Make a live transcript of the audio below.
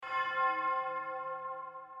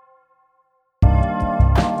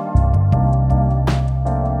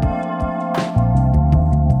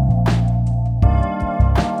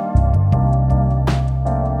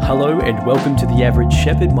Hello and welcome to The Average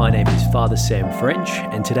Shepherd. My name is Father Sam French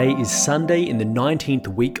and today is Sunday in the 19th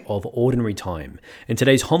week of Ordinary Time. And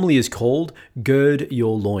today's homily is called Gird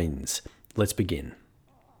your Loins. Let's begin.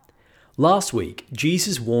 Last week,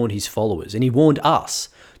 Jesus warned his followers and he warned us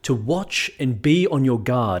to watch and be on your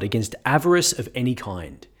guard against avarice of any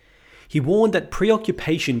kind. He warned that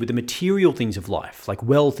preoccupation with the material things of life, like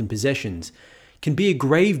wealth and possessions, can be a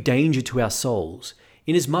grave danger to our souls,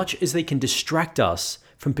 inasmuch as they can distract us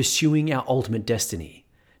from pursuing our ultimate destiny,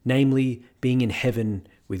 namely being in heaven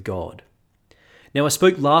with God. Now, I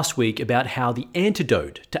spoke last week about how the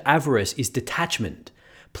antidote to avarice is detachment,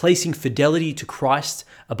 placing fidelity to Christ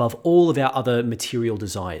above all of our other material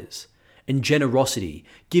desires, and generosity,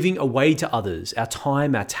 giving away to others our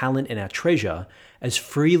time, our talent, and our treasure as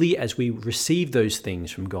freely as we receive those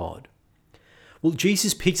things from God. Well,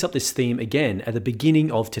 Jesus picks up this theme again at the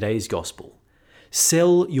beginning of today's gospel.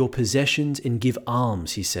 Sell your possessions and give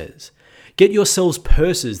alms, he says. Get yourselves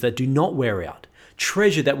purses that do not wear out,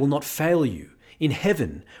 treasure that will not fail you, in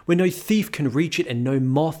heaven, where no thief can reach it and no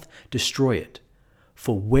moth destroy it.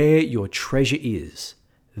 For where your treasure is,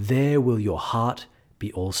 there will your heart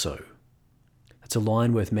be also. That's a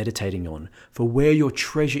line worth meditating on. For where your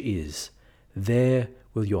treasure is, there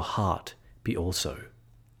will your heart be also.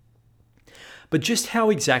 But just how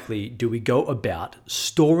exactly do we go about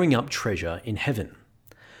storing up treasure in heaven?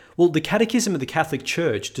 Well, the Catechism of the Catholic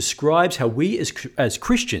Church describes how we as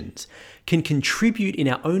Christians can contribute in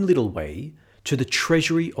our own little way to the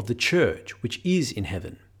treasury of the church, which is in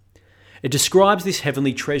heaven. It describes this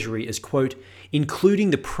heavenly treasury as, quote,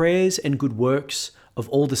 including the prayers and good works of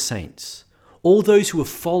all the saints, all those who have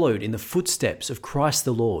followed in the footsteps of Christ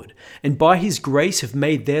the Lord, and by his grace have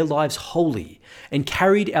made their lives holy and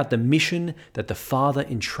carried out the mission that the Father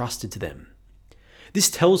entrusted to them.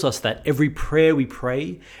 This tells us that every prayer we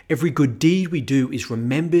pray, every good deed we do is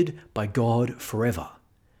remembered by God forever.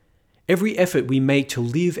 Every effort we make to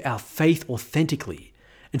live our faith authentically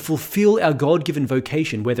and fulfill our God-given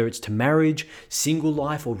vocation, whether it's to marriage, single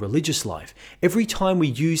life, or religious life, every time we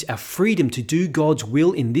use our freedom to do God's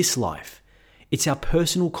will in this life, it's our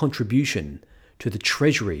personal contribution to the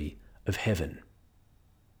treasury of heaven.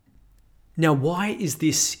 Now, why is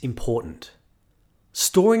this important?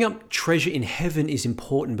 Storing up treasure in heaven is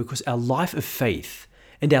important because our life of faith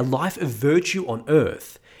and our life of virtue on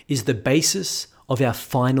earth is the basis of our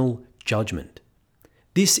final judgment.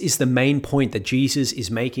 This is the main point that Jesus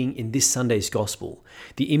is making in this Sunday's gospel.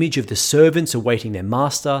 The image of the servants awaiting their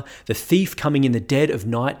master, the thief coming in the dead of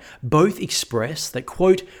night, both express that,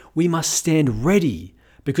 quote, we must stand ready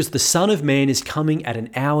because the Son of Man is coming at an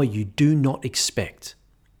hour you do not expect.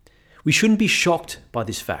 We shouldn't be shocked by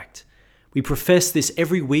this fact. We profess this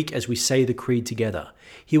every week as we say the creed together.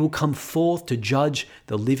 He will come forth to judge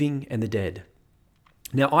the living and the dead.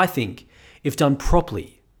 Now, I think, if done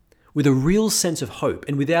properly, with a real sense of hope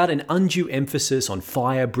and without an undue emphasis on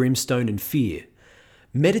fire, brimstone, and fear,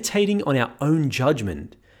 meditating on our own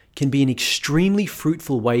judgment can be an extremely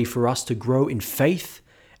fruitful way for us to grow in faith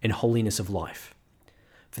and holiness of life.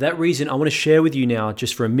 For that reason, I want to share with you now,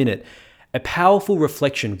 just for a minute, a powerful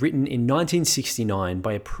reflection written in 1969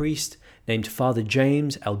 by a priest named Father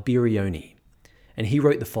James Alberioni. And he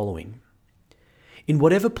wrote the following: in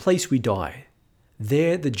whatever place we die,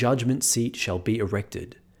 there the judgment seat shall be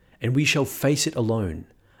erected, and we shall face it alone,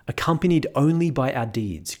 accompanied only by our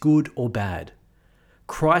deeds, good or bad.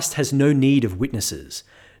 Christ has no need of witnesses,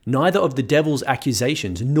 neither of the devil's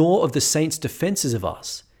accusations, nor of the saints' defenses of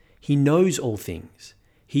us. He knows all things.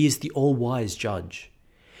 He is the all-wise judge.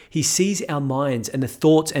 He sees our minds and the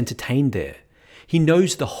thoughts entertained there. He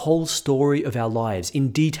knows the whole story of our lives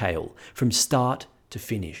in detail, from start to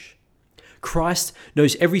finish. Christ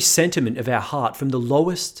knows every sentiment of our heart, from the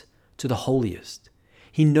lowest to the holiest.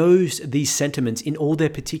 He knows these sentiments in all their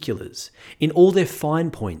particulars, in all their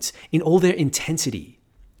fine points, in all their intensity.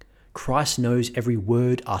 Christ knows every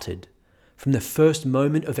word uttered, from the first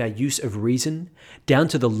moment of our use of reason down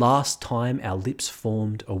to the last time our lips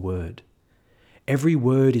formed a word. Every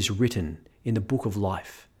word is written in the book of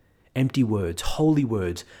life. Empty words, holy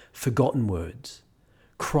words, forgotten words.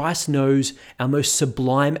 Christ knows our most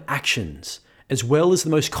sublime actions as well as the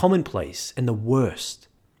most commonplace and the worst.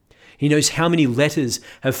 He knows how many letters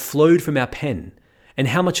have flowed from our pen and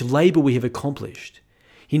how much labor we have accomplished.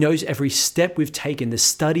 He knows every step we've taken, the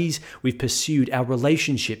studies we've pursued, our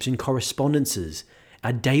relationships and correspondences,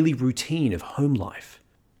 our daily routine of home life.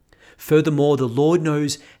 Furthermore, the Lord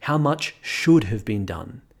knows how much should have been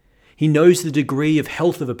done. He knows the degree of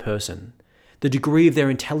health of a person, the degree of their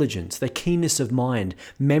intelligence, their keenness of mind,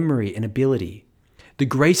 memory and ability, the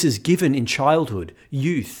graces given in childhood,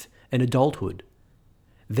 youth and adulthood.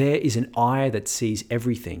 There is an eye that sees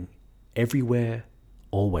everything, everywhere,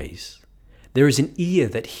 always. There is an ear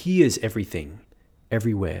that hears everything,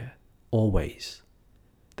 everywhere, always.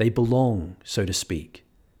 They belong, so to speak,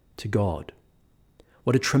 to God.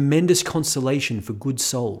 What a tremendous consolation for good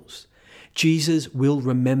souls. Jesus will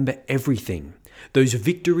remember everything. Those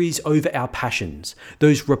victories over our passions,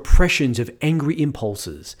 those repressions of angry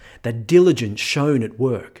impulses, that diligence shown at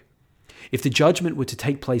work. If the judgment were to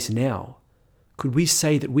take place now, could we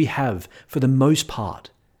say that we have, for the most part,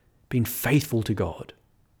 been faithful to God?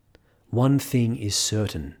 One thing is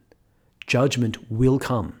certain: judgment will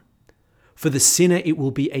come. For the sinner, it will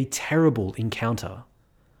be a terrible encounter.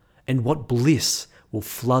 And what bliss will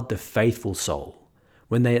flood the faithful soul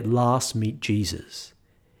when they at last meet Jesus.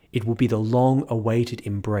 It will be the long-awaited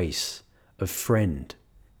embrace of friend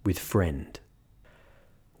with friend.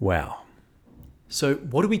 Wow. So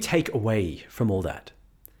what do we take away from all that?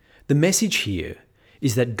 The message here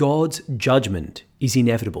is that God's judgment is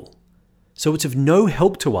inevitable. So it's of no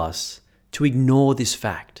help to us to ignore this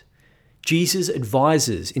fact. Jesus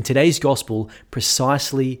advises in today's gospel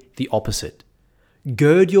precisely the opposite.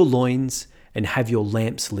 Gird your loins and have your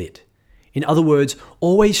lamps lit. In other words,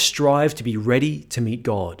 always strive to be ready to meet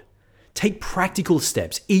God. Take practical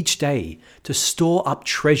steps each day to store up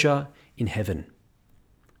treasure in heaven.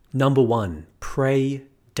 Number 1, pray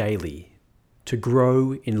daily to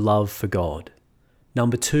grow in love for God.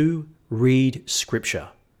 Number 2, read Scripture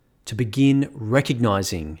to begin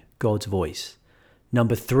recognizing God's voice.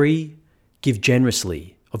 Number 3, give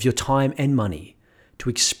generously of your time and money to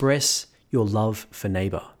express your love for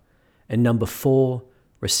neighbor. And number 4,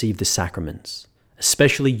 receive the sacraments,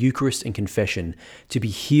 especially Eucharist and confession, to be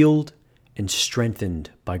healed and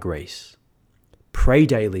strengthened by grace. Pray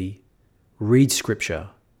daily, read Scripture,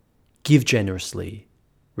 give generously,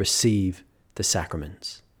 receive the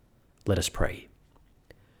sacraments. Let us pray.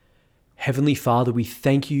 Heavenly Father, we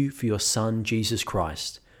thank you for your Son, Jesus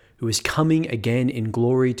Christ, who is coming again in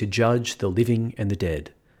glory to judge the living and the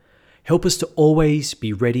dead. Help us to always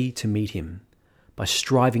be ready to meet him by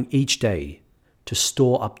striving each day to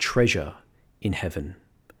store up treasure in heaven.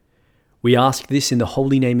 We ask this in the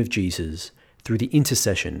holy name of Jesus, through the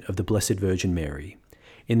intercession of the Blessed Virgin Mary.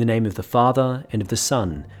 In the name of the Father, and of the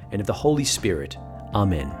Son, and of the Holy Spirit.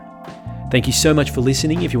 Amen. Thank you so much for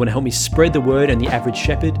listening. If you want to help me spread the word on The Average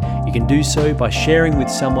Shepherd, you can do so by sharing with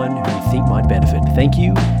someone who you think might benefit. Thank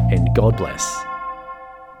you, and God bless.